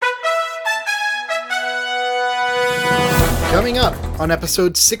Coming up on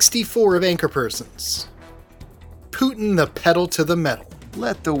episode 64 of Anchor Persons, Putin the pedal to the metal.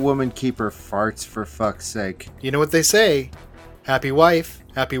 Let the woman keep her farts, for fuck's sake. You know what they say? Happy wife,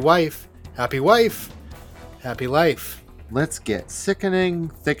 happy wife, happy wife, happy life. Let's get sickening,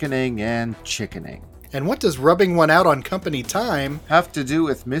 thickening, and chickening. And what does rubbing one out on company time have to do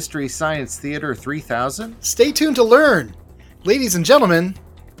with Mystery Science Theater 3000? Stay tuned to learn. Ladies and gentlemen,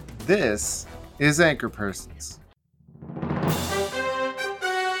 this is Anchor Persons.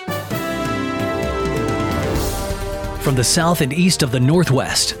 From the south and east of the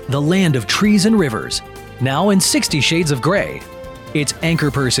Northwest, the land of trees and rivers, now in 60 Shades of Grey, it's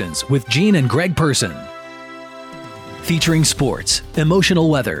Anchor Persons with Gene and Greg Person. Featuring sports, emotional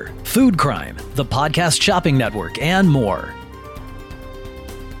weather, food crime, the podcast shopping network, and more.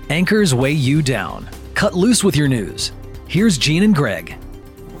 Anchors weigh you down. Cut loose with your news. Here's Gene and Greg.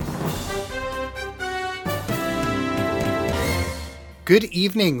 Good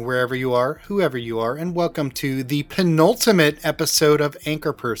evening, wherever you are, whoever you are, and welcome to the penultimate episode of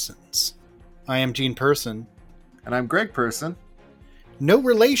Anchor Persons. I am Gene Person. And I'm Greg Person. No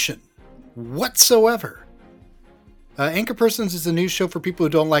relation whatsoever. Anchor Persons is a news show for people who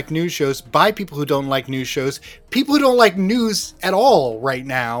don't like news shows, by people who don't like news shows, people who don't like news at all right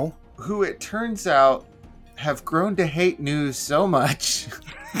now. Who, it turns out, have grown to hate news so much.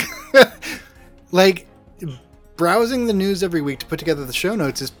 Like, browsing the news every week to put together the show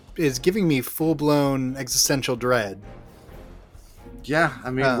notes is giving me full-blown existential dread. Yeah,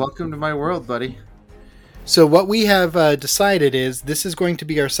 I mean, welcome to my world, buddy. So what we have decided is this is going to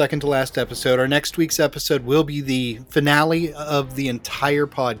be our second to last episode. Our next week's episode will be the finale of the entire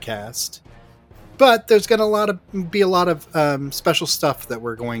podcast. But there's going to be a lot of special stuff that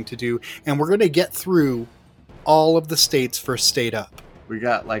we're going to do, and we're going to get through all of the states first state up. We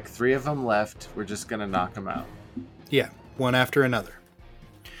got like 3 of them left. We're just going to knock them out. Yeah, one after another.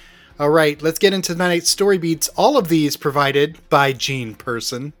 All right, let's get into tonight's story beats. All of these provided by Gene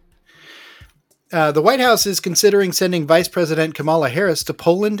Person. The White House is considering sending Vice President Kamala Harris to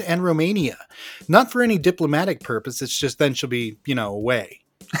Poland and Romania. Not for any diplomatic purpose, it's just then she'll be, away.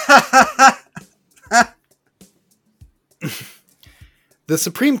 The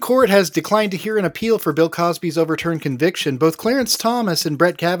Supreme Court has declined to hear an appeal for Bill Cosby's overturned conviction. Both Clarence Thomas and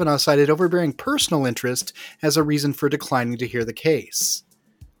Brett Kavanaugh cited overbearing personal interest as a reason for declining to hear the case.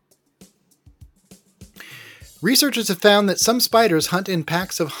 Researchers have found that some spiders hunt in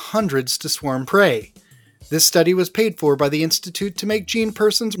packs of hundreds to swarm prey. This study was paid for by the Institute to make Gene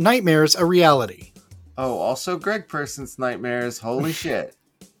Person's nightmares a reality. Oh, also Greg Person's nightmares. Holy shit.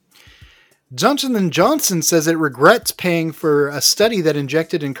 Johnson & Johnson says it regrets paying for a study that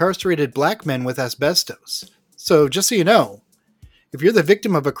injected incarcerated black men with asbestos. So, just so you know, if you're the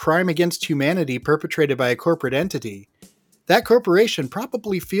victim of a crime against humanity perpetrated by a corporate entity, that corporation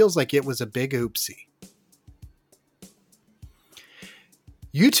probably feels like it was a big oopsie.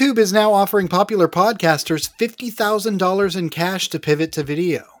 YouTube is now offering popular podcasters $50,000 in cash to pivot to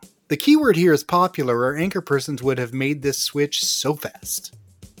video. The keyword here is popular, or Anchor Persons would have made this switch so fast.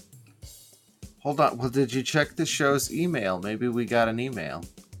 Hold on. Well, did you check the show's email? Maybe we got an email.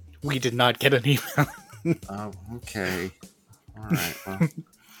 We did not get an email. Oh, okay. All right. Well.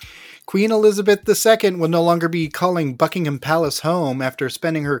 Queen Elizabeth II will no longer be calling Buckingham Palace home after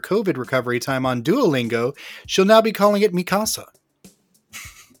spending her COVID recovery time on Duolingo. She'll now be calling it Mikasa.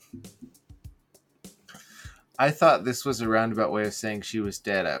 I thought this was a roundabout way of saying she was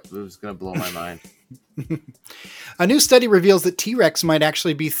dead. It was going to blow my mind. A new study reveals that T-Rex might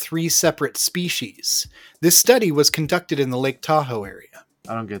actually be 3 separate species. This study was conducted in the Lake Tahoe area.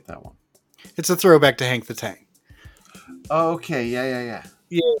 I don't get that one. It's a throwback to Hank the Tank. Oh, okay. Yeah.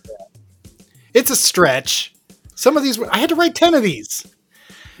 It's a stretch. Some of these, I had to write 10 of these.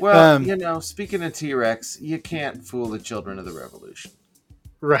 Well, speaking of T-Rex, you can't fool the children of the revolution.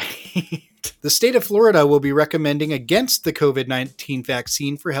 Right. The state of Florida will be recommending against the COVID-19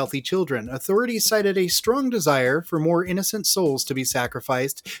 vaccine for healthy children. Authorities cited a strong desire for more innocent souls to be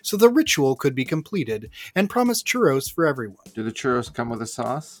sacrificed so the ritual could be completed, and promised churros for everyone. Do the churros come with a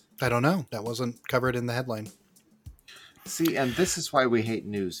sauce? I don't know. That wasn't covered in the headline. See, and this is why we hate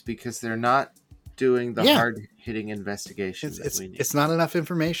news, because they're not doing the hard-hitting investigations that we need. It's not enough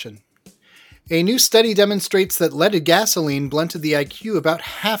information. A new study demonstrates that leaded gasoline blunted the IQ about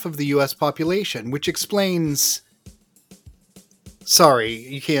half of the U.S. population, which explains... Sorry,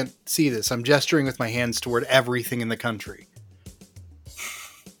 you can't see this. I'm gesturing with my hands toward everything in the country.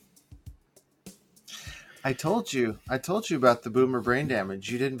 I told you about the boomer brain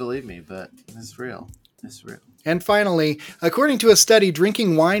damage. You didn't believe me, but it's real. It's real. And finally, according to a study,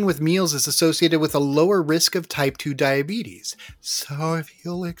 drinking wine with meals is associated with a lower risk of type 2 diabetes. So if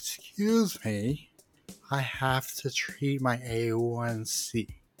you'll excuse me, I have to treat my A1C.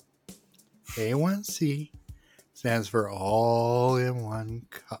 A1C stands for all in one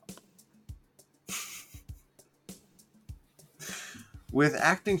cup. With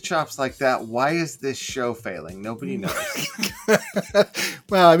acting chops like that, why is this show failing? Nobody knows.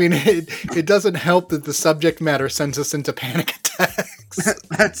 Well, I mean, it doesn't help that the subject matter sends us into panic attacks.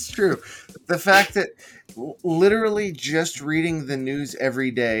 That's true. The fact that literally just reading the news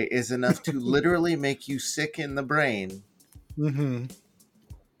every day is enough to literally make you sick in the brain. Mm-hmm.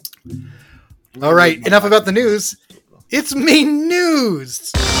 All right, enough about the news. It's main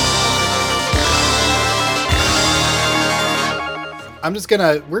news.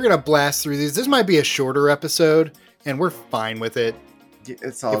 We're gonna blast through these. This might be a shorter episode, and we're fine with it.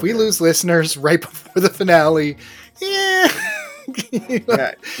 It's all if we lose listeners right before the finale, yeah,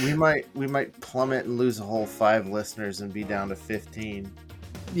 we might plummet and lose a whole 5 listeners and be down to 15.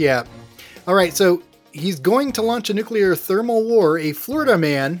 Yeah. All right. So he's going to launch a nuclear thermal war. A Florida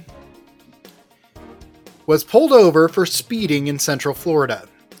man was pulled over for speeding in Central Florida,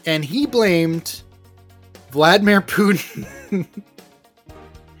 and he blamed Vladimir Putin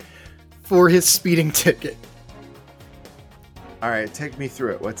for his speeding ticket. All right, take me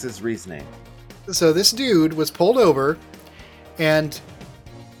through it. What's his reasoning? So this dude was pulled over, and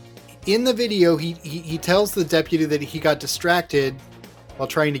in the video, he tells the deputy that he got distracted while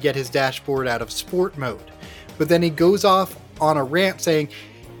trying to get his dashboard out of sport mode. But then he goes off on a rant saying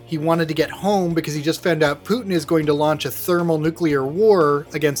he wanted to get home because he just found out Putin is going to launch a thermonuclear war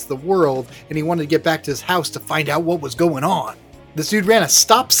against the world, and he wanted to get back to his house to find out what was going on. This dude ran a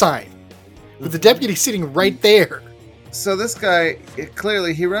stop sign with the deputy sitting right there. So this guy,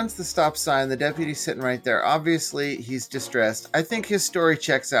 clearly, he runs the stop sign. The deputy's sitting right there. Obviously, he's distressed. I think his story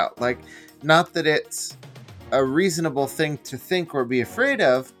checks out. Like, not that it's a reasonable thing to think or be afraid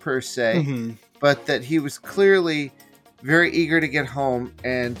of, per se, but that he was clearly very eager to get home,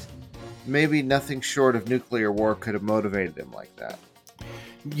 and maybe nothing short of nuclear war could have motivated him like that.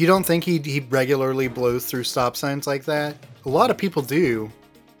 You don't think he regularly blows through stop signs like that? A lot of people do.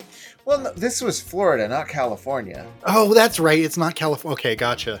 Well, no, this was Florida, not California. Oh, that's right. It's not California. Okay,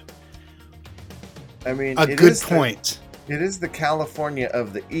 gotcha. I mean, a good point. It is the California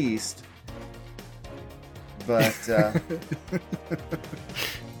of the East, but...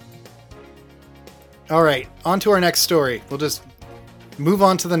 All right, on to our next story. We'll just move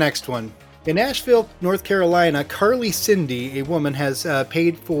on to the next one. In Asheville, North Carolina, Carly Cindy, a woman, has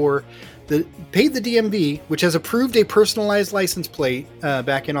paid the DMV, which has approved a personalized license plate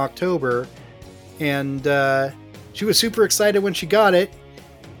back in October, and she was super excited when she got it,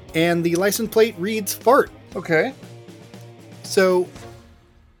 and the license plate reads fart. Okay. So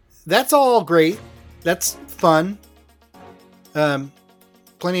that's all great. That's fun.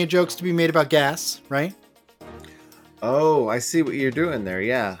 Plenty of jokes to be made about gas, right? Oh, I see what you're doing there.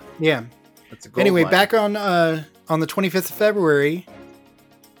 Yeah. Yeah. That's a gold anyway, line. back on the 25th of February,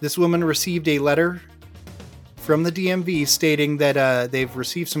 this woman received a letter from the DMV stating that they've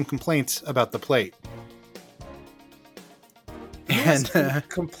received some complaints about the plate. And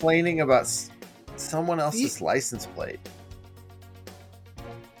complaining about someone else's license plate.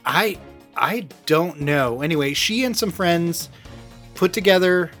 I don't know. Anyway, she and some friends put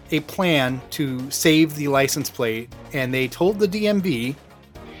together a plan to save the license plate, and they told the DMV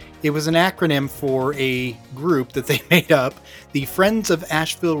it was an acronym for a group that they made up, the Friends of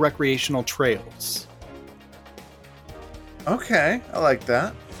Asheville Recreational Trails. Okay, I like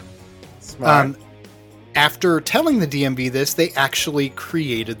that. Smart. After telling the DMV this, they actually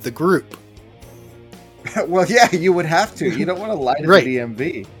created the group. Well, yeah, you would have to. You don't want to lie to Right. the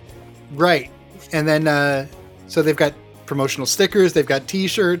DMV. Right. And then, so they've got promotional stickers, they've got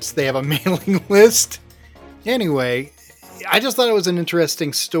t-shirts, they have a mailing list. Anyway, I just thought it was an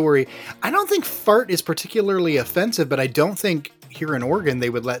interesting story. I don't think fart is particularly offensive, but I don't think here in Oregon they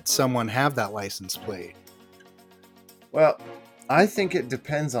would let someone have that license plate. Well, I think it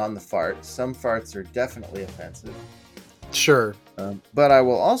depends on the fart. Some farts are definitely offensive. Sure. But I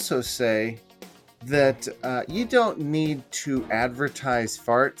will also say that you don't need to advertise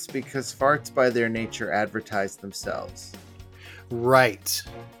farts because farts by their nature advertise themselves. Right.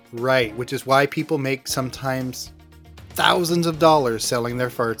 Which is why people make sometimes thousands of dollars selling their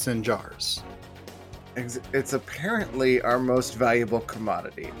farts in jars. It's apparently our most valuable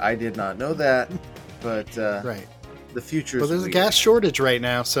commodity. I did not know that, but right. The future is... Well, there's a gas shortage right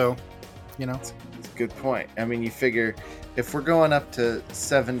now, so, you know. It's a good point. I mean, you figure if we're going up to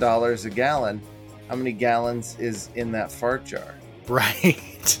 $7 a gallon, how many gallons is in that fart jar.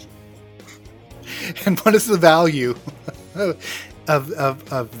 Right. And what is the value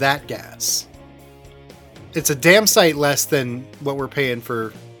of that gas? It's a damn sight less than what we're paying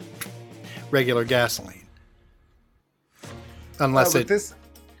for regular gasoline. Unless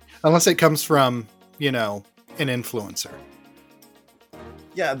it comes from, an influencer.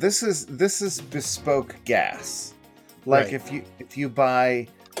 Yeah, this is bespoke gas. Like Right. if you buy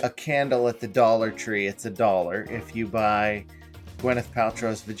a candle at the Dollar Tree, it's $1. If you buy Gwyneth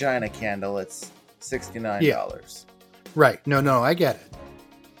Paltrow's vagina candle, it's $69. Yeah. Right. No, I get it.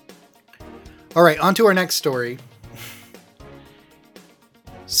 All right, on to our next story.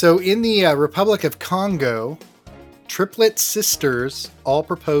 So in the Republic of Congo, triplet sisters all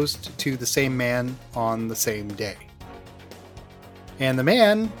proposed to the same man on the same day. And the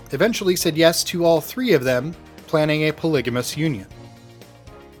man eventually said yes to all three of them, planning a polygamous union.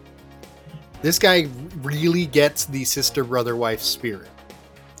 This guy really gets the sister-brother-wife spirit.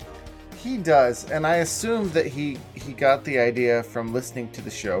 He does, and I assume that he got the idea from listening to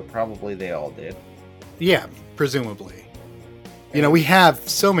the show. Probably they all did. Yeah, presumably. We have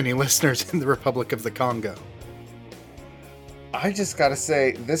so many listeners in the Republic of the Congo. I just gotta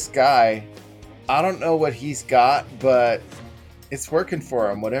say, this guy, I don't know what he's got, but it's working for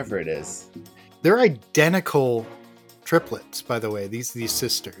him, whatever it is. They're identical triplets, by the way, these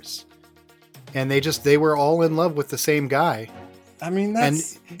sisters. And they were all in love with the same guy. I mean,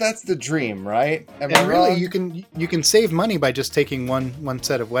 that's the dream, right? And really, you can save money by just taking one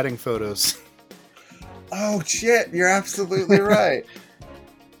set of wedding photos. Oh shit, you're absolutely right.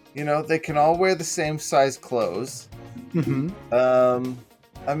 They can all wear the same size clothes. Mm-hmm.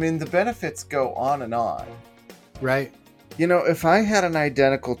 I mean, the benefits go on and on. Right. If I had an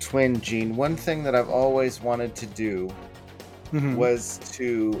identical twin, Gene, one thing that I've always wanted to do was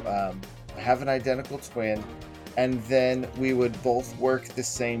to have an identical twin, and then we would both work the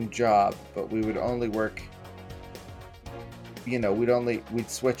same job, but we would only work, we'd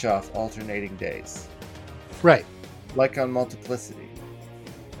switch off alternating days. Right. Like on Multiplicity.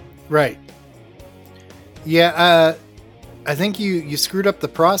 Right. Yeah, I think you screwed up the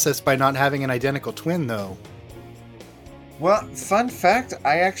process by not having an identical twin, though. Well, fun fact,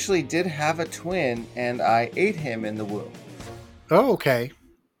 I actually did have a twin, and I ate him in the womb. Oh, okay.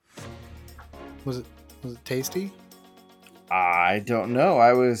 Was it tasty? I don't know.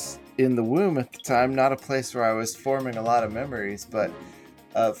 I was in the womb at the time, not a place where I was forming a lot of memories, but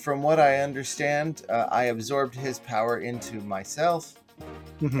from what I understand, I absorbed his power into myself,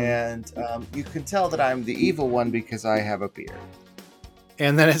 and you can tell that I'm the evil one because I have a beard.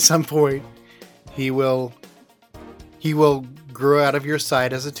 And then at some point, he will grow out of your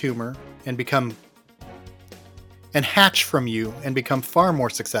side as a tumor and hatch from you and become far more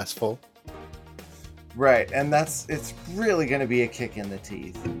successful. Right, and it's really going to be a kick in the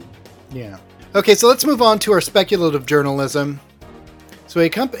teeth. Yeah. Okay, so let's move on to our speculative journalism. So a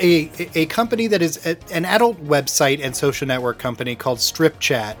company that is an adult website and social network company called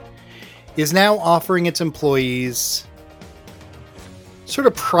StripChat is now offering its employees sort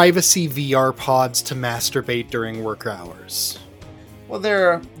of privacy VR pods to masturbate during work hours. Well,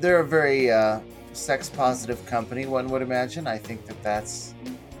 they're a very sex-positive company, one would imagine. I think that's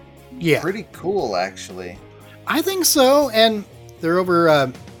pretty cool, actually. I think so, and there are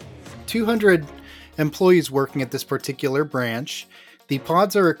over 200 employees working at this particular branch. The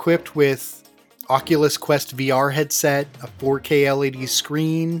pods are equipped with Oculus Quest VR headset, a 4K LED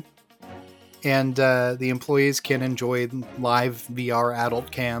screen, and the employees can enjoy live VR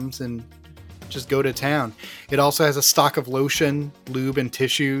adult cams and just go to town. It also has a stock of lotion, lube, and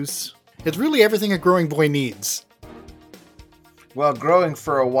tissues. It's really everything a growing boy needs. Well, growing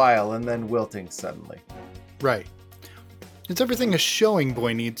for a while and then wilting suddenly. Right. It's everything a showing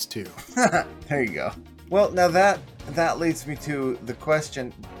boy needs too. There you go. Well, now that leads me to the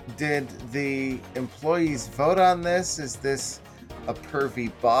question, did the employees vote on this? Is this a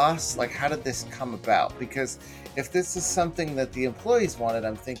pervy boss? Like, how did this come about? Because if this is something that the employees wanted,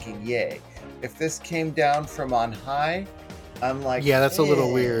 I'm thinking, yay. If this came down from on high, I'm like, yeah, that's a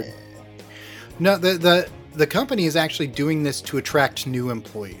little weird. No, the company is actually doing this to attract new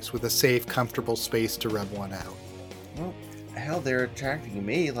employees with a safe, comfortable space to rub one out. Well, hell, they're attracting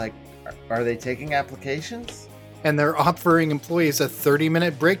me. Like, are they taking applications? And they're offering employees a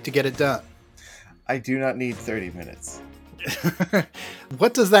 30-minute break to get it done. I do not need 30 minutes.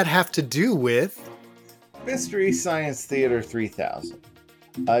 What does that have to do with Mystery Science Theater 3000?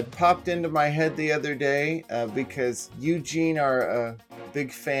 It popped into my head the other day because you, Gene, are a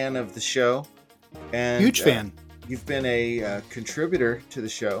big fan of the show. And huge fan. You've been a contributor to the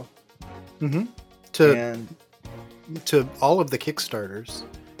show. Mm-hmm. and to all of the Kickstarters.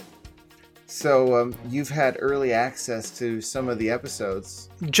 so you've had early access to some of the episodes.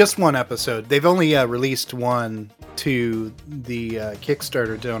 Just one episode. They've only released one to the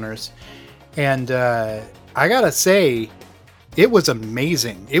Kickstarter donors. And I gotta say, it was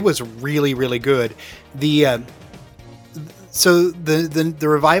amazing. It was really, really good. The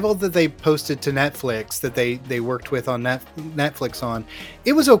revival that they posted to Netflix, that they worked with on Netflix on,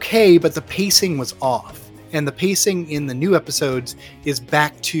 it was okay, but the pacing was off. And the pacing in the new episodes is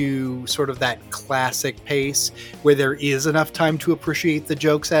back to sort of that classic pace where there is enough time to appreciate the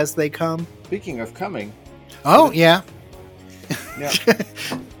jokes as they come. Speaking of coming. Oh, yeah. Yeah.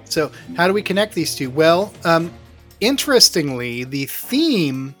 So how do we connect these two? Well, interestingly, the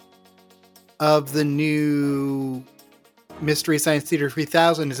theme of the new Mystery Science Theater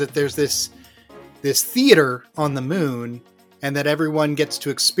 3000 is that there's this theater on the moon, and that everyone gets to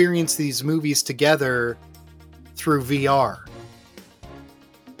experience these movies together through VR.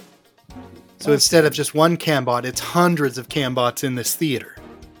 So instead of just one Cambot, it's hundreds of Cambots in this theater.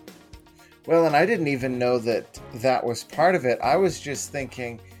 Well, and I didn't even know that was part of it. I was just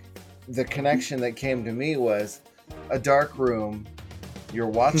thinking the connection that came to me was a dark room. You're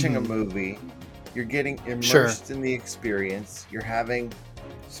watching a movie. You're getting immersed in the experience. You're having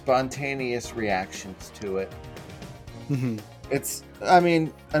spontaneous reactions to it. Mm-hmm. It's, I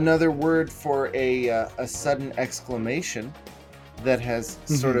mean, another word for a sudden exclamation that has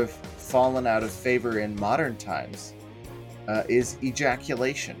sort of fallen out of favor in modern times is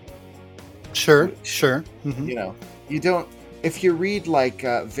ejaculation. Sure. Mm-hmm. You know, you don't, if you read like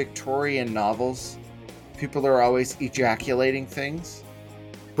Victorian novels, people are always ejaculating things.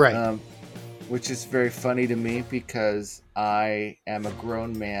 Right. Which is very funny to me because I am a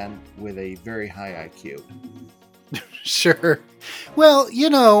grown man with a very high IQ. Sure. Well, you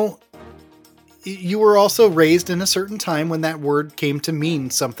know, you were also raised in a certain time when that word came to mean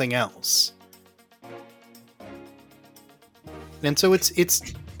something else. And so it's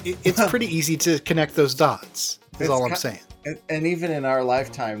pretty easy to connect those dots, is all I'm saying. And even in our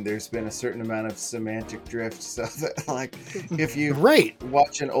lifetime, there's been a certain amount of semantic drift. So that, like, if you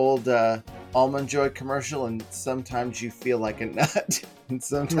watch an old Almond Joy commercial, and sometimes you feel like a nut, and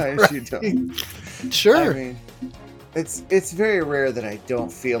sometimes you don't. Sure. I mean, it's very rare that I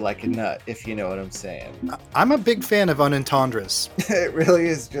don't feel like a nut, if you know what I'm saying. I'm a big fan of unentendres. It really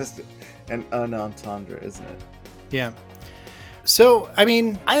is just an unentendre, isn't it? Yeah. So, I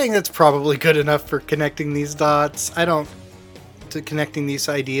mean, I think that's probably good enough for connecting these dots. To connecting these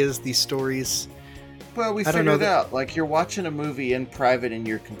ideas, these stories. Well, we figured it out. Like, you're watching a movie in private in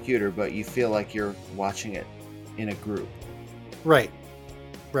your computer, but you feel like you're watching it in a group. Right.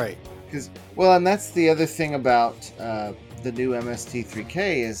 Well, and that's the other thing about the new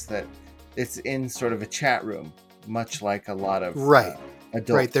MST3K is that it's in sort of a chat room, much like a lot of adult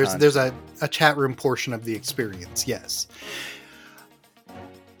Right, there's a chat room portion of the experience, yes.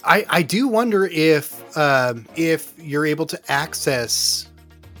 I do wonder if you're able to access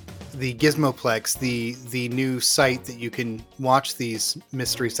the Gizmoplex, the new site that you can watch these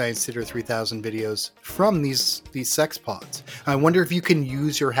Mystery Science Theater 3000 videos from these sex pods. I wonder if you can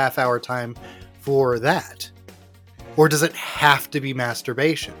use your half-hour time for that, or does it have to be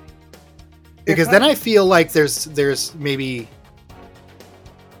masturbation? Because then I feel like there's maybe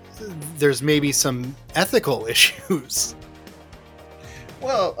some ethical issues.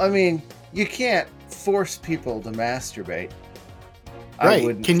 Well, I mean, you can't force people to masturbate.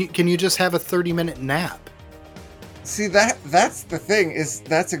 Right. Can you just have a 30-minute nap? See, that's the thing, is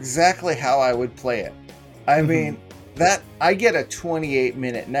that's exactly how I would play it. I mean, that I get a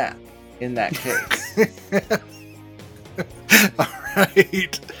 28-minute nap in that case. All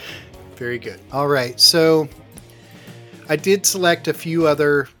right. Very good. All right. So I did select a few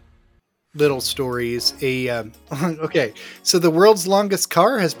other little stories. Okay. So the world's longest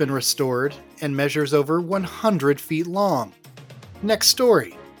car has been restored and measures over 100 feet long. Next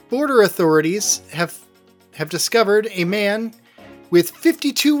story. Border authorities have discovered a man with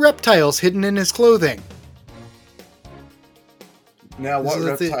 52 reptiles hidden in his clothing. Now, what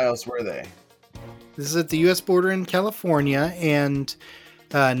reptiles were they? This is at the U.S. border in California, and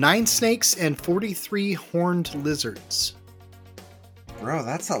 9 snakes and 43 horned lizards. Bro,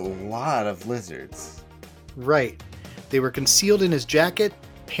 that's a lot of lizards. Right. They were concealed in his jacket,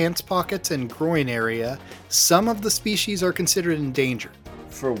 pants pockets, and groin area. Some of the species are considered endangered.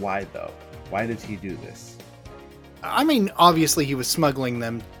 For why, though? Why did he do this? I mean, obviously he was smuggling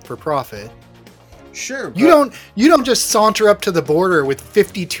them for profit. Sure, but... You don't just saunter up to the border with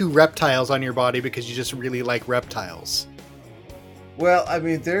 52 reptiles on your body because you just really like reptiles. Well, I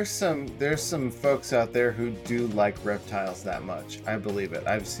mean, there's some folks out there who do like reptiles that much. I believe it.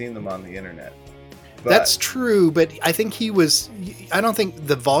 I've seen them on the internet. But, That's true, but I think I don't think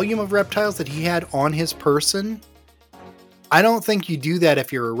the volume of reptiles that he had on his person, I don't think you do that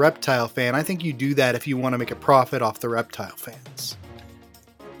if you're a reptile fan. I think you do that if you want to make a profit off the reptile fans.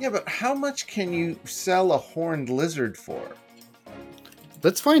 yeah, but how much can you sell a horned lizard for?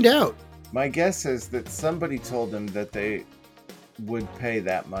 Let's find out. My guess is that somebody told him that they would pay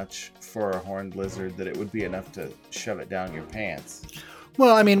that much for a horned lizard, that it would be enough to shove it down your pants.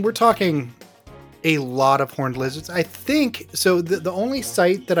 Well, I mean, we're talking a lot of horned lizards. I think so. The only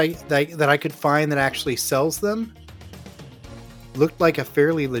site that I could find that actually sells them looked like a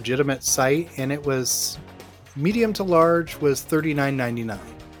fairly legitimate site, and it was medium to large was $39.99.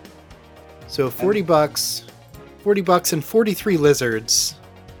 So $40 and 43 lizards.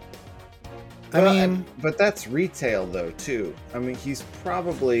 But that's retail though too. I mean, he's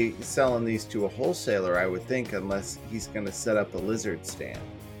probably selling these to a wholesaler, I would think, unless he's going to set up a lizard stand.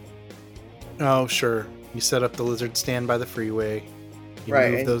 Oh, sure. You set up the lizard stand by the freeway. You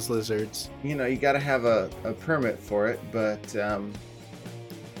Right, move and- those lizards. You know, you got to have a permit for it, but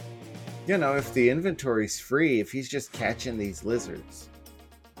you know, if the inventory's free, if he's just catching these lizards,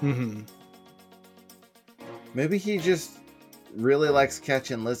 Mm-hmm. maybe he just really likes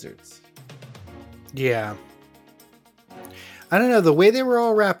catching lizards. Yeah. I don't know. The way they were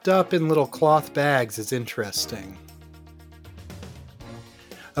all wrapped up in little cloth bags is interesting.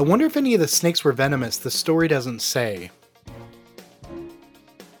 I wonder if any of the snakes were venomous. The story doesn't say.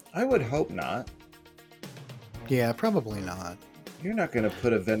 I would hope not. Yeah, probably not. You're not going to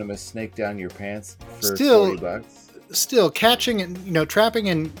put a venomous snake down your pants for Still- $40. Still, catching and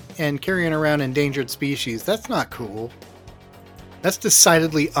trapping and carrying around endangered species, that's not cool. That's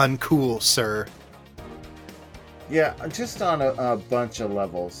decidedly uncool, sir. Yeah, just on a bunch of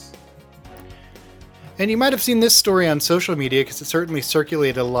levels. And you might have seen this story on social media because it certainly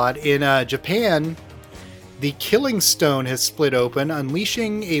circulated a lot. In Japan, the Killing Stone has split open,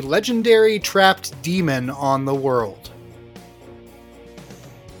 unleashing a legendary trapped demon on the world.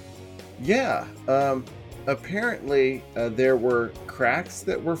 Yeah, apparently there were cracks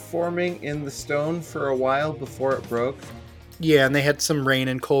that were forming in the stone for a while before it broke. Yeah, and they had some rain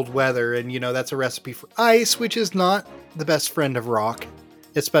and cold weather, and that's a recipe for ice, which is not the best friend of rock,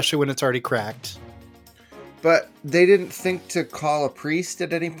 especially when it's already cracked. But they didn't think to call a priest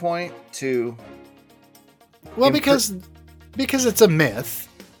at any point to... Well, because it's a myth.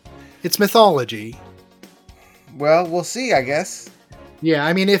 It's mythology. Well, we'll see, I guess. Yeah,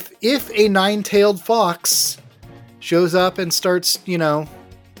 I mean, if a nine-tailed fox shows up and starts,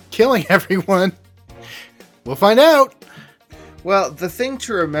 killing everyone, we'll find out. Well, the thing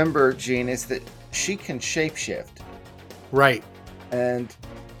to remember, Gene, is that she can shapeshift. Right. And,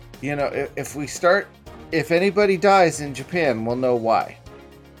 if anybody dies in Japan, we'll know why.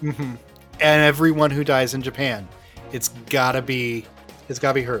 Mm-hmm. And everyone who dies in Japan, it's gotta be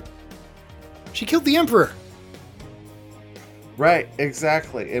her. She killed the emperor. Right,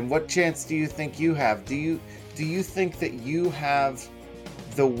 exactly. And what chance do you think you have? Do you think that you have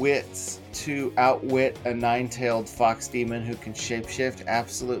the wits to outwit a nine-tailed fox demon who can shapeshift?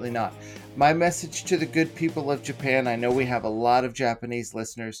 Absolutely not. My message to the good people of Japan, I know we have a lot of Japanese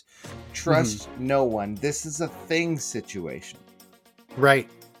listeners, trust no one. This is a thing situation. Right.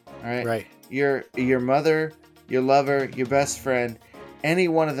 All right. Right. Your mother, your lover, your best friend, any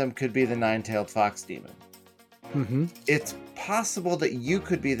one of them could be the nine-tailed fox demon. Mm-hmm. It's possible that you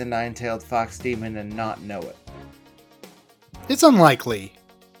could be the nine-tailed fox demon and not know it. It's unlikely,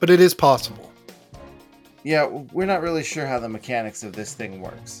 but it is possible. Yeah, we're not really sure how the mechanics of this thing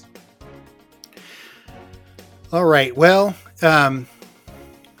works. All right, well, best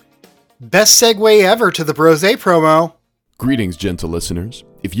segue ever to the Brose promo. Greetings, gentle listeners.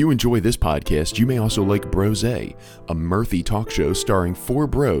 If you enjoy this podcast, you may also like Brose, a mirthy talk show starring four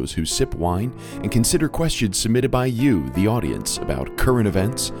bros who sip wine and consider questions submitted by you, the audience, about current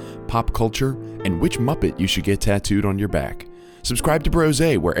events, pop culture, and which Muppet you should get tattooed on your back. Subscribe to Brose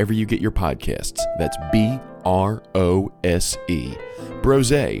wherever you get your podcasts. That's BROSE.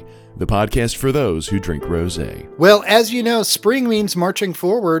 Brose, the podcast for those who drink rosé. Well, as you know, spring means marching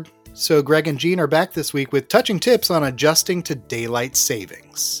forward. So Greg and Gene are back this week with touching tips on adjusting to daylight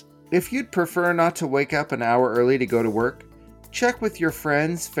savings. If you'd prefer not to wake up an hour early to go to work, check with your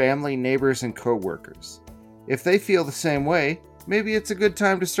friends, family, neighbors, and coworkers. If they feel the same way, maybe it's a good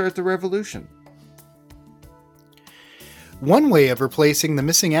time to start the revolution. One way of replacing the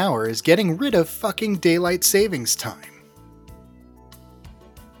missing hour is getting rid of fucking daylight savings time.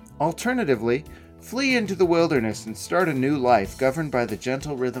 Alternatively, Flee into the wilderness and start a new life governed by the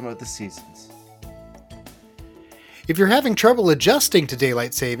gentle rhythm of the seasons. If you're having trouble adjusting to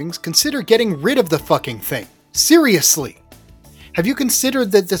daylight savings, consider getting rid of the fucking thing. Seriously. Have you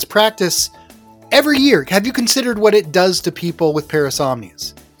considered that this practice every year, have you considered what it does to people with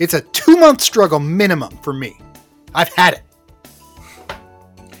parasomnias? It's a 2-month struggle minimum for me. I've had it.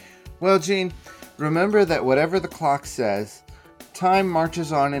 Well, Gene, remember that whatever the clock says, time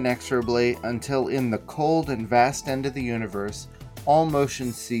marches on inexorably until in the cold and vast end of the universe, all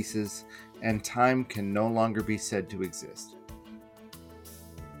motion ceases and time can no longer be said to exist.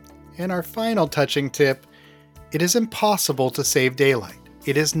 And our final touching tip, it is impossible to save daylight.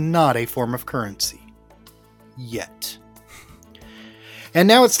 It is not a form of currency. Yet. And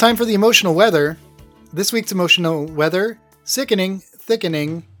now it's time for the emotional weather. This week's emotional weather, sickening,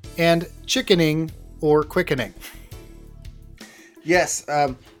 thickening, and chickening or quickening. Yes,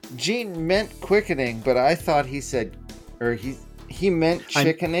 Gene meant quickening, but I thought he said, or he meant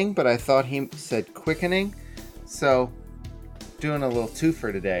chickening, but I thought he said quickening. So, doing a little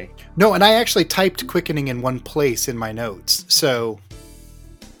twofer today. No, and I actually typed quickening in one place in my notes, so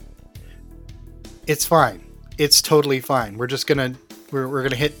it's fine. It's totally fine. We're just gonna we're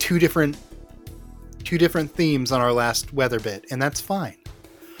gonna hit two different themes on our last weather bit, and that's fine.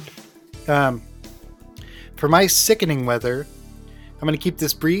 For my sickening weather, I'm going to keep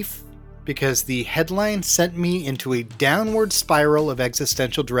this brief because the headline sent me into a downward spiral of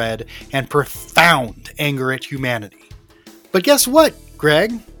existential dread and profound anger at humanity. But guess what,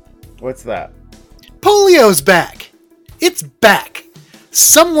 Greg? What's that? Polio's back! It's back!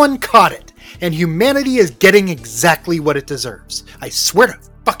 Someone caught it, and humanity is getting exactly what it deserves. I swear to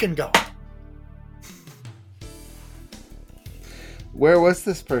fucking God. Where was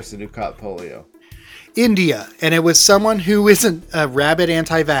this person who caught polio? India, and it was someone who isn't a rabid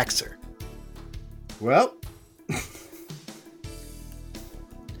anti-vaxxer. Well,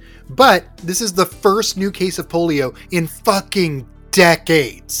 but this is the first new case of polio in fucking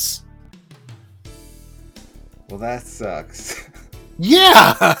decades. Well, that sucks.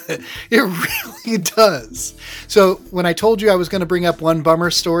 Yeah, it really does. So when I told you I was going to bring up one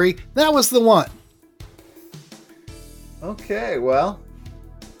bummer story, that was the one. Okay, well,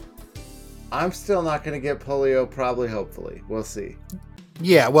 I'm still not going to get polio, probably, hopefully. We'll see.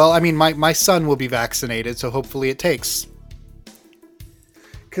 Yeah, well, I mean, my son will be vaccinated, so hopefully it takes.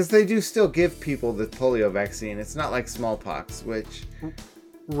 Because they do still give people the polio vaccine. It's not like smallpox, which...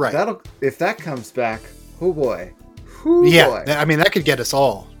 Right. If that comes back, oh boy. Yeah, I mean, that could get us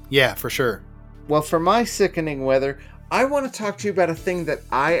all. Yeah, for sure. Well, for my sickening weather, I want to talk to you about a thing that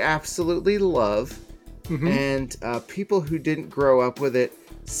I absolutely love, and people who didn't grow up with it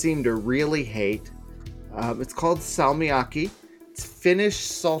seem to really hate. It's called salmiakki. It's Finnish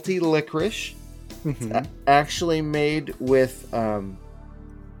salty licorice. It's actually made with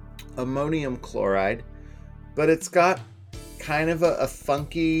ammonium chloride, but it's got kind of a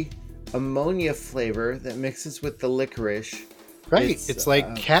funky ammonia flavor that mixes with the licorice. Right, it's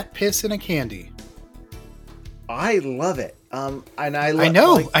like cat piss in a candy. I love it. And I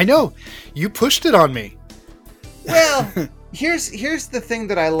know. You pushed it on me. Well, here's the thing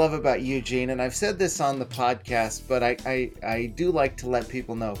that I love about you, Gene, and I've said this on the podcast, but I do like to let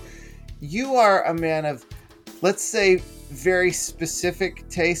people know. You are a man of, let's say, very specific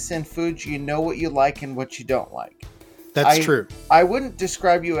tastes in foods. You know what you like and what you don't like. That's true. I wouldn't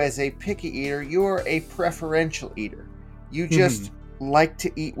describe you as a picky eater. You're a preferential eater. You just like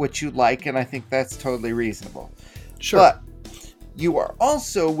to eat what you like, and I think that's totally reasonable. Sure. But you are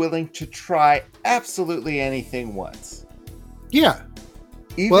also willing to try absolutely anything once. Yeah.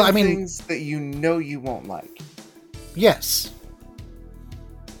 Even things that you know you won't like. Yes.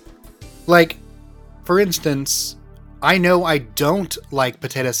 Like, for instance, I know I don't like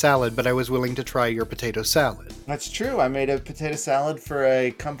potato salad, but I was willing to try your potato salad. That's true. I made a potato salad for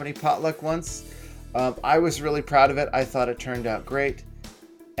a company potluck once. I was really proud of it. I thought it turned out great.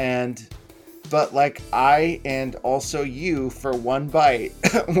 But like I and also you for one bite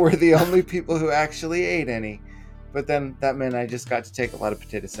were the only people who actually ate any. But then that meant I just got to take a lot of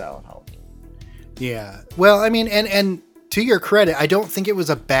potato salad home. Yeah. Well, I mean, and to your credit, I don't think it was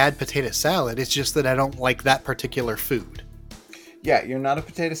a bad potato salad. It's just that I don't like that particular food. Yeah, you're not a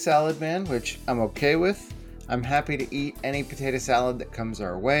potato salad man, which I'm okay with. I'm happy to eat any potato salad that comes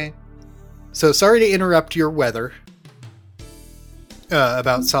our way. So sorry to interrupt your weather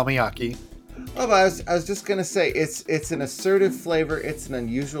about salmiakki. Oh, but I was just going to say, it's an assertive flavor. It's an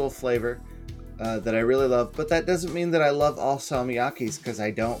unusual flavor that I really love. But that doesn't mean that I love all salmiakkis, because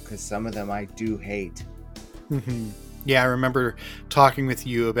I don't, because some of them I do hate. Yeah, I remember talking with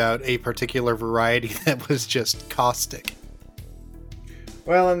you about a particular variety that was just caustic.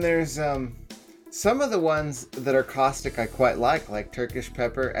 Well, and there's some of the ones that are caustic I quite like Turkish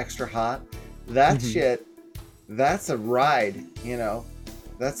pepper, extra hot. That shit, that's a ride, you know.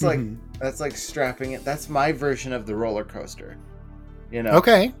 That's like strapping it. That's my version of the roller coaster, you know.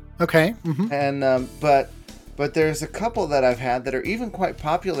 Okay. Mm-hmm. And but there's a couple that I've had that are even quite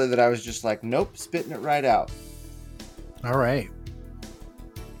popular that I was just like, nope, spitting it right out. All right.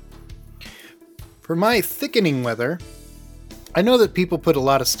 For my thickening weather, I know that people put a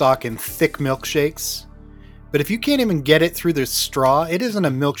lot of stock in thick milkshakes, but if you can't even get it through the straw, it isn't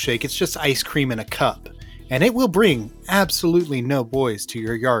a milkshake, it's just ice cream in a cup. And it will bring absolutely no boys to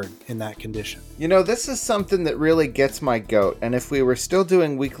your yard in that condition. You know, this is something that really gets my goat, and if we were still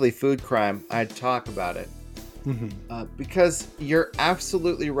doing weekly food crime, I'd talk about it. Because you're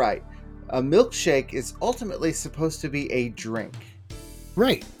absolutely right. A milkshake is ultimately supposed to be a drink.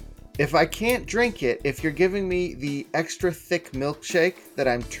 Right. If I can't drink it, if you're giving me the extra thick milkshake that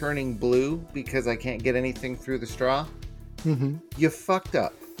I'm turning blue because I can't get anything through the straw, you fucked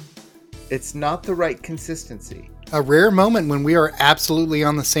up. It's not the right consistency. A rare moment when we are absolutely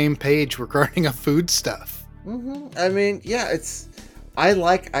on the same page regarding a foodstuff. I mean, yeah, I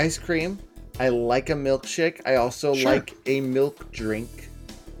like ice cream. I like a milkshake. I also like a milk drink.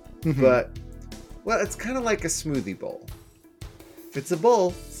 But, well, it's kind of like a smoothie bowl. If it's a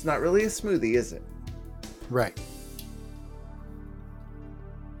bowl, it's not really a smoothie, is it? Right.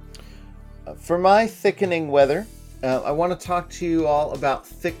 For my thickening weather, I want to talk to you all about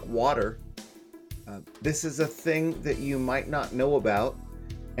thick water. This is a thing that you might not know about,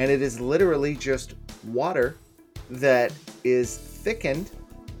 and it is literally just water that is thickened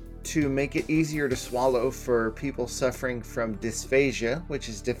to make it easier to swallow for people suffering from dysphagia, which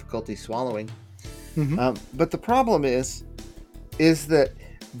is difficulty swallowing. But the problem is that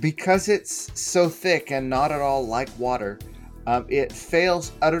because it's so thick and not at all like water, it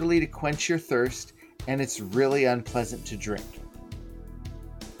fails utterly to quench your thirst, and it's really unpleasant to drink.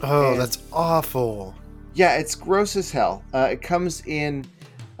 Oh, that's awful. Yeah, it's gross as hell. It comes in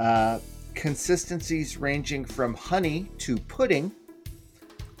consistencies ranging from honey to pudding.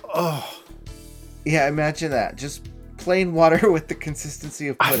 Oh. Yeah, imagine that. Just plain water with the consistency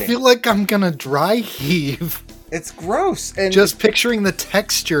of pudding. I feel like I'm gonna dry heave. It's gross. And just picturing the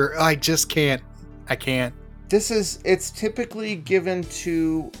texture, I just can't. I can't. It's typically given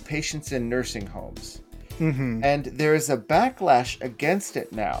to patients in nursing homes. And there is a backlash against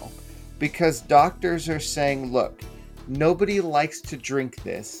it now because doctors are saying, look, nobody likes to drink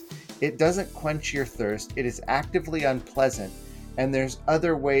this. It doesn't quench your thirst. It is actively unpleasant. And there's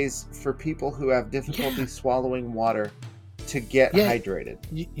other ways for people who have difficulty swallowing water to get hydrated.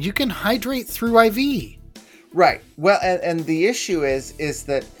 You can hydrate through IV. Right. Well, and the issue is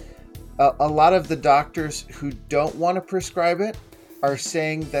that a lot of the doctors who don't want to prescribe it are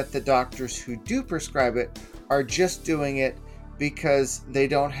saying that the doctors who do prescribe it are just doing it because they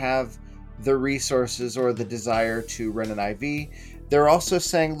don't have the resources or the desire to run an IV. They're also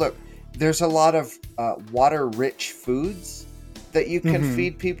saying, look, there's a lot of water-rich foods that you can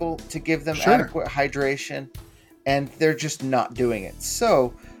feed people to give them adequate hydration, and they're just not doing it.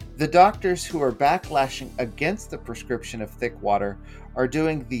 So the doctors who are backlashing against the prescription of thick water are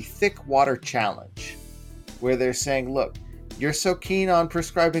doing the thick water challenge, where they're saying, look, you're so keen on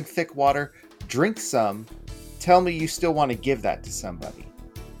prescribing thick water, drink some. Tell me you still want to give that to somebody.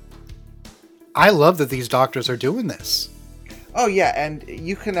 I love that these doctors are doing this. Oh, yeah, and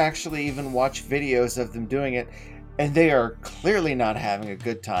you can actually even watch videos of them doing it, and they are clearly not having a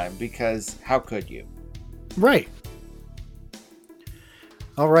good time, because how could you? Right.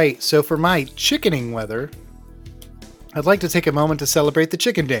 All right, so for my chickening weather, I'd like to take a moment to celebrate the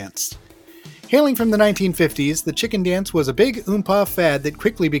chicken dance. Hailing from the 1950s, the chicken dance was a big oompa fad that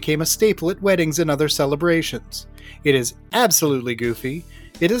quickly became a staple at weddings and other celebrations. It is absolutely goofy.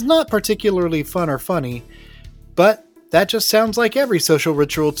 It is not particularly fun or funny, but that just sounds like every social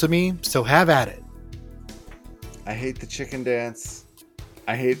ritual to me, so have at it. I hate the chicken dance.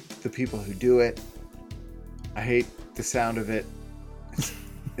 I hate the people who do it. I hate the sound of it.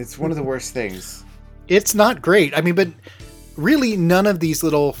 It's one of the worst things. It's not great. I mean, but really none of these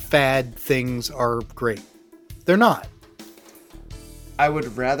little fad things are great. They're not. I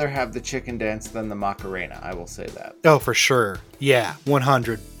would rather have the chicken dance than the Macarena, I will say that. Oh, for sure. Yeah,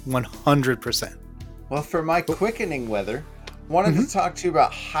 100%. Well, for my quickening weather, I wanted to talk to you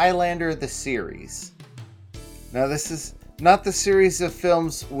about Highlander the series. Now, this is not the series of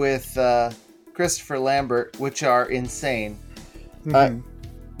films with Christopher Lambert, which are insane.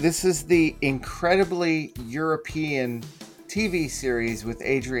 This is the incredibly European TV series with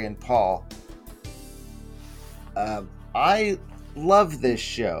Adrian Paul. I love this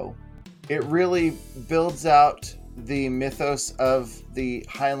show. It really builds out the mythos of the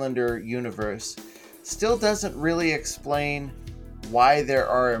Highlander universe. Still doesn't really explain why there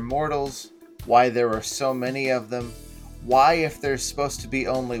are immortals, why there are so many of them, why if there's supposed to be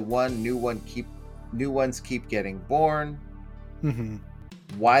only one, new ones keep getting born,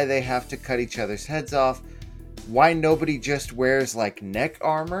 why they have to cut each other's heads off, why nobody just wears like neck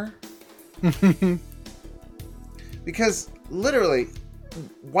armor. Because literally,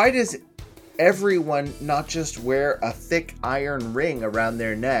 why does everyone not just wear a thick iron ring around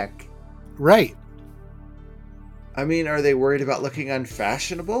their neck? Right. I mean, are they worried about looking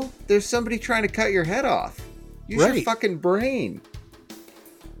unfashionable? There's somebody trying to cut your head off. Use your fucking brain.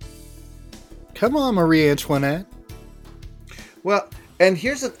 Come on, Marie Antoinette. Well, and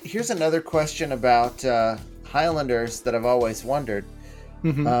here's another question about Highlanders that I've always wondered.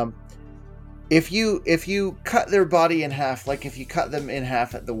 If you cut their body in half, like if you cut them in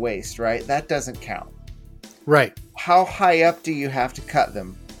half at the waist, right? That doesn't count. Right. How high up do you have to cut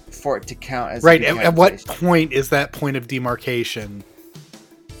them for it to count as right? At what point is that point of demarcation?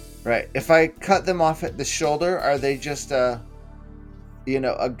 Right. If I cut them off at the shoulder, are they just a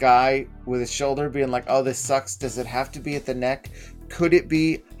guy with a shoulder being like, "Oh, this sucks"? Does it have to be at the neck? Could it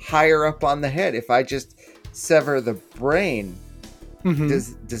be higher up on the head? If I just sever the brain,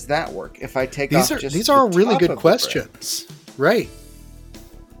 does that work? If I take off just these are really good questions, right?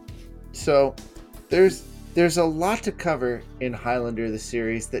 So there's a lot to cover in Highlander the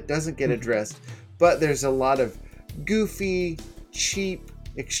series that doesn't get addressed, but there's a lot of goofy, cheap,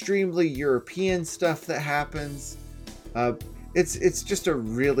 extremely European stuff that happens. It's just a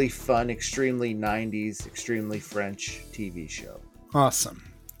really fun, extremely 90s, extremely French TV show. Awesome.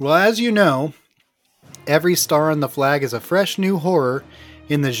 Well, as you know, every star on the flag is a fresh new horror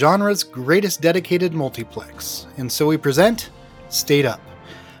in the genre's greatest dedicated multiplex. And so we present State Up,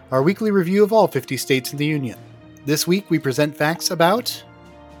 our weekly review of all 50 states in the Union. This week we present facts about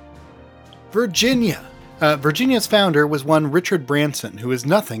Virginia. Virginia's founder was one Richard Branson, who is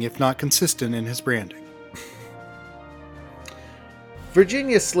nothing if not consistent in his branding.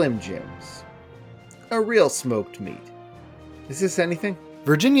 Virginia Slim Jims. A real smoked meat. Is this anything?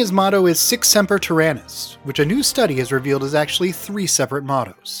 Virginia's motto is Sic Semper Tyrannis, which a new study has revealed is actually 3 separate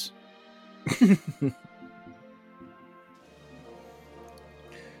mottos.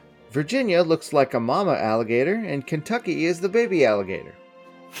 Virginia looks like a mama alligator, and Kentucky is the baby alligator.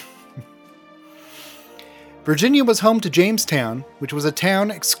 Virginia was home to Jamestown, which was a town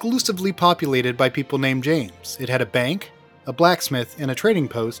exclusively populated by people named James. It had a bank, a blacksmith, and a trading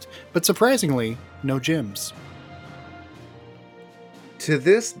post, but surprisingly, no gyms. To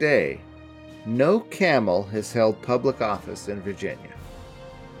this day, no camel has held public office in Virginia.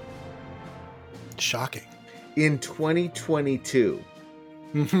 Shocking. In 2022.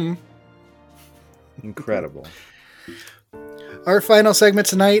 Incredible. Our final segment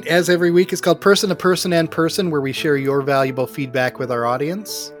tonight, as every week, is called Person to Person and Person, where we share your valuable feedback with our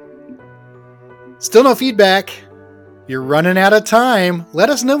audience. Still no feedback. You're running out of time. Let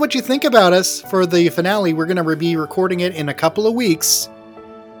us know what you think about us for the finale. We're going to be recording it in a couple of weeks.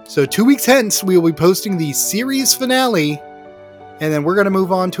 So 2 weeks hence, we will be posting the series finale, and then we're going to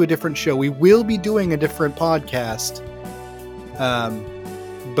move on to a different show. We will be doing a different podcast,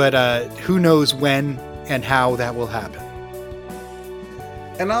 but who knows when and how that will happen.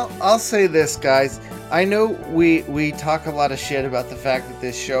 And I'll say this, guys. I know we talk a lot of shit about the fact that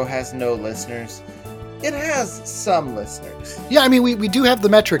this show has no listeners. It has some listeners. Yeah, I mean, we do have the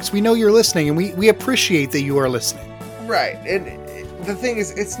metrics. We know you're listening, and we appreciate that you are listening. Right. And the thing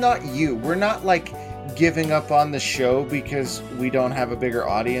is, it's not you. We're not, like, giving up on the show because we don't have a bigger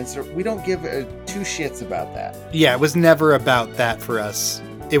audience. Or we don't give 2 shits about that. Yeah, it was never about that for us.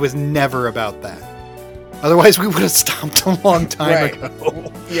 It was never about that. Otherwise, we would have stopped a long time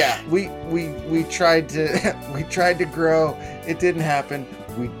ago. Yeah, we tried to grow. It didn't happen.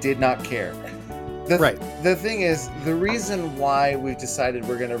 We did not care. The thing is, the reason why we've decided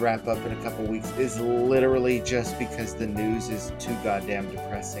we're going to wrap up in a couple weeks is literally just because the news is too goddamn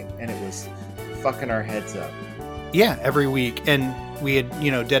depressing, and it was fucking our heads up. Yeah, every week. And we had,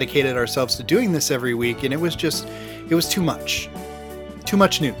 dedicated ourselves to doing this every week, and it was too much. Too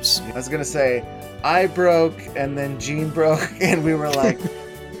much news. I was going to say, I broke, and then Gene broke, and we were like,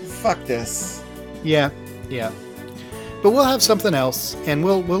 fuck this. Yeah. But we'll have something else, and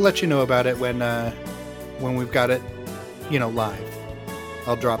we'll let you know about it when we've got it, live.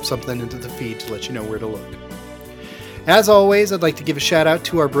 I'll drop something into the feed to let you know where to look. As always, I'd like to give a shout out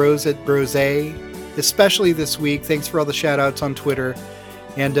to our bros at Brose, especially this week. Thanks for all the shout outs on Twitter.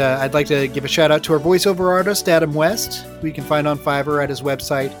 And I'd like to give a shout out to our voiceover artist, Adam West, who you can find on Fiverr at his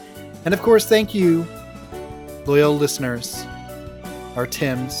website. And of course, thank you, loyal listeners, our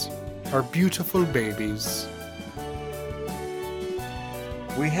Tims, our beautiful babies.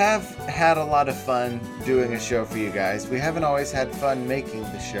 We have had a lot of fun doing a show for you guys. We haven't always had fun making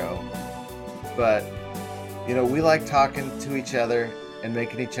the show, but we like talking to each other and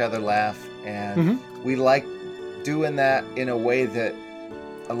making each other laugh, and we like doing that in a way that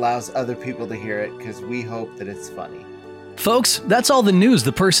allows other people to hear it because we hope that it's funny. Folks, that's all the news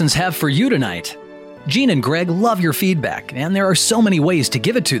the Persons have for you tonight. Gene and Greg love your feedback, and there are so many ways to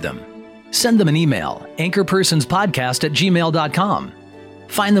give it to them. Send them an email, anchorpersonspodcast@gmail.com.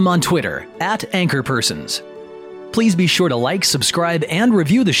 Find them on Twitter, @anchorpersons. Please be sure to like, subscribe, and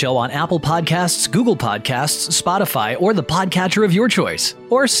review the show on Apple Podcasts, Google Podcasts, Spotify, or the podcatcher of your choice,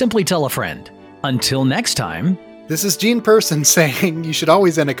 or simply tell a friend. Until next time... This is Gene Person saying you should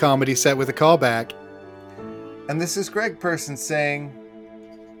always end a comedy set with a callback. And this is Greg Person saying,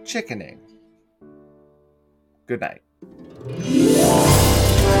 chickening. Good night.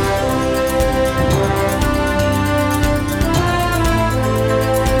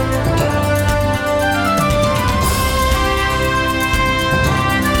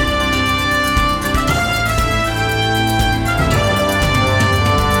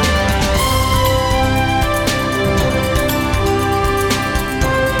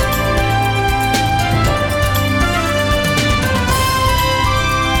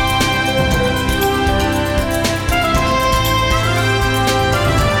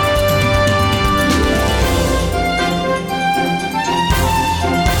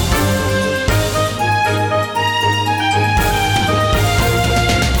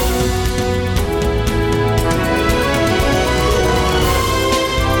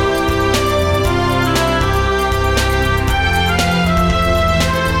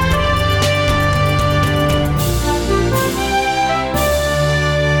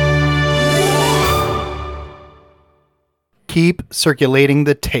 Keep circulating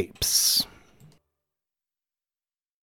the tapes.